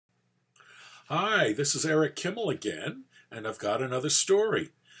Hi, this is Eric Kimmel again, and I've got another story.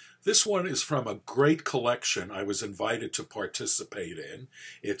 This one is from a great collection I was invited to participate in.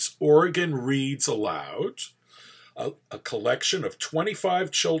 It's Oregon Reads Aloud, a collection of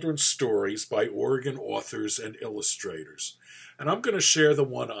 25 children's stories by Oregon authors and illustrators. And I'm going to share the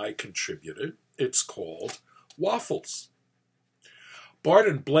one I contributed. It's called Waffles. Bart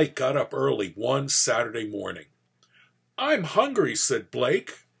and Blake got up early one Saturday morning. "I'm hungry," said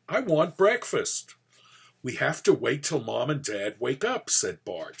Blake. "I want breakfast." "We have to wait till Mom and Dad wake up," said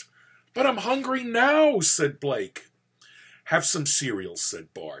Bart. "But I'm hungry now," said Blake. "Have some cereal,"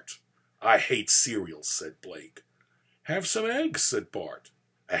 said Bart. "I hate cereal," said Blake. "Have some eggs," said Bart.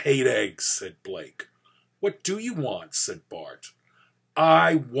 "I hate eggs," said Blake. "What do you want?" said Bart.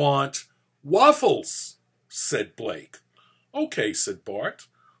 "I want waffles," said Blake. "Okay," said Bart.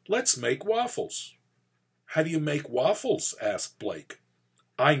 "Let's make waffles." "How do you make waffles?" asked Blake.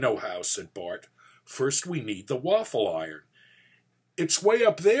 "I know how," said Bart. "First we need the waffle iron." "It's way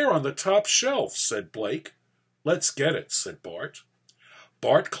up there on the top shelf," said Blake. "Let's get it," said Bart.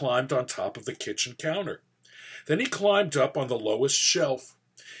 Bart climbed on top of the kitchen counter. Then he climbed up on the lowest shelf.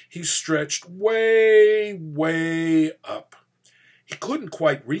 He stretched way, way up. He couldn't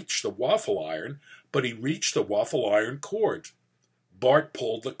quite reach the waffle iron, but he reached the waffle iron cord. Bart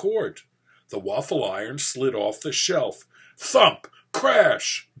pulled the cord. The waffle iron slid off the shelf. Thump!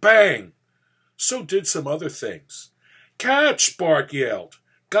 Crash! Bang! So did some other things. "Catch!" Bart yelled.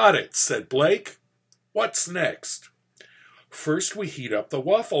 "Got it," said Blake. "What's next?" "First we heat up the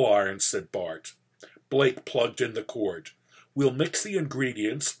waffle iron," said Bart. Blake plugged in the cord. "We'll mix the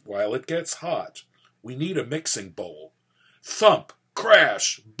ingredients while it gets hot. We need a mixing bowl." Thump!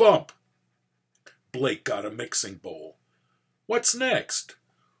 Crash! Bump! Blake got a mixing bowl. "What's next?"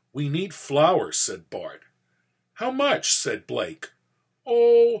 "We need flour," said Bart. "How much?" said Blake.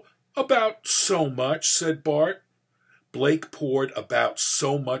 "Oh, about so much," said Bart. Blake poured about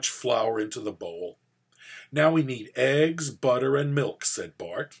so much flour into the bowl. "Now we need eggs, butter, and milk," said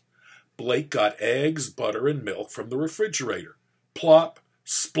Bart. Blake got eggs, butter, and milk from the refrigerator. Plop,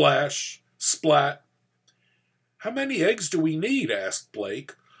 splash, splat. "How many eggs do we need?" asked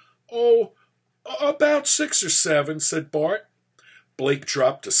Blake. "Oh, about 6 or 7, said Bart. Blake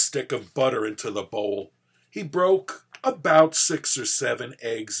dropped a stick of butter into the bowl. He broke about 6 or 7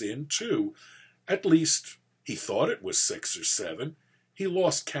 eggs in, too. At least, he thought it was 6 or 7. He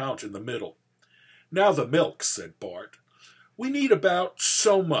lost count in the middle. "Now the milk," said Bart. "We need about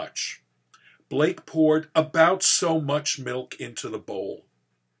so much." Blake poured about so much milk into the bowl.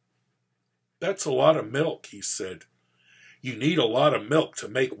 "That's a lot of milk," he said. "You need a lot of milk to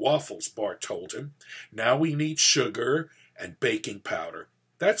make waffles," Bart told him. "Now we need sugar and baking powder.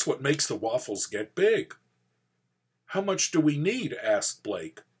 That's what makes the waffles get big." "How much do we need?" asked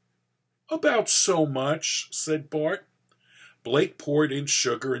Blake. "About so much," said Bart. Blake poured in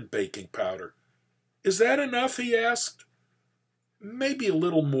sugar and baking powder. "Is that enough?" he asked. "Maybe a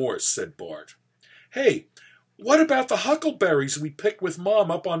little more," said Bart. "Hey, what about the huckleberries we picked with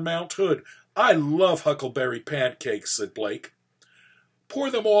Mom up on Mount Hood? I love huckleberry pancakes," said Blake. "Pour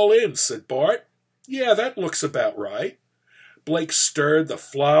them all in," said Bart. "Yeah, that looks about right." Blake stirred the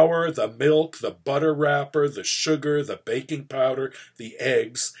flour, the milk, the butter wrapper, the sugar, the baking powder, the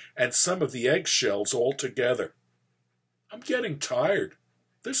eggs, and some of the eggshells all together. "I'm getting tired.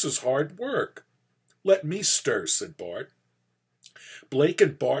 This is hard work." "Let me stir," said Bart. Blake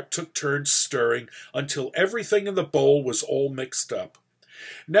and Bart took turns stirring until everything in the bowl was all mixed up.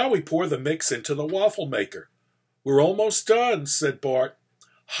 "Now we pour the mix into the waffle maker." "We're almost done," said Bart.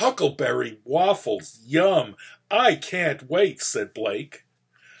 "Huckleberry waffles, yum! I can't wait," said Blake.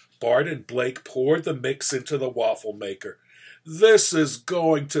 Bart and Blake poured the mix into the waffle maker. "This is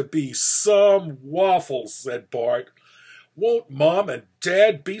going to be some waffles," said Bart. "Won't Mom and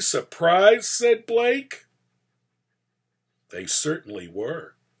Dad be surprised?" said Blake. They certainly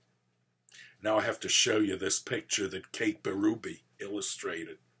were. Now I have to show you this picture that Kate Berube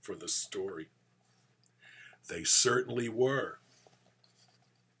illustrated for the story. They certainly were.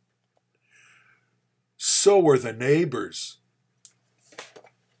 So were the neighbors.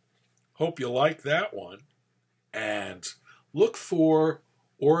 Hope you like that one. And look for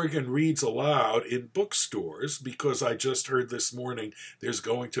Oregon Reads Aloud in bookstores, because I just heard this morning there's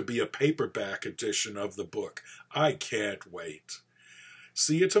going to be a paperback edition of the book. I can't wait.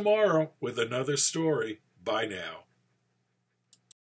 See you tomorrow with another story. Bye now.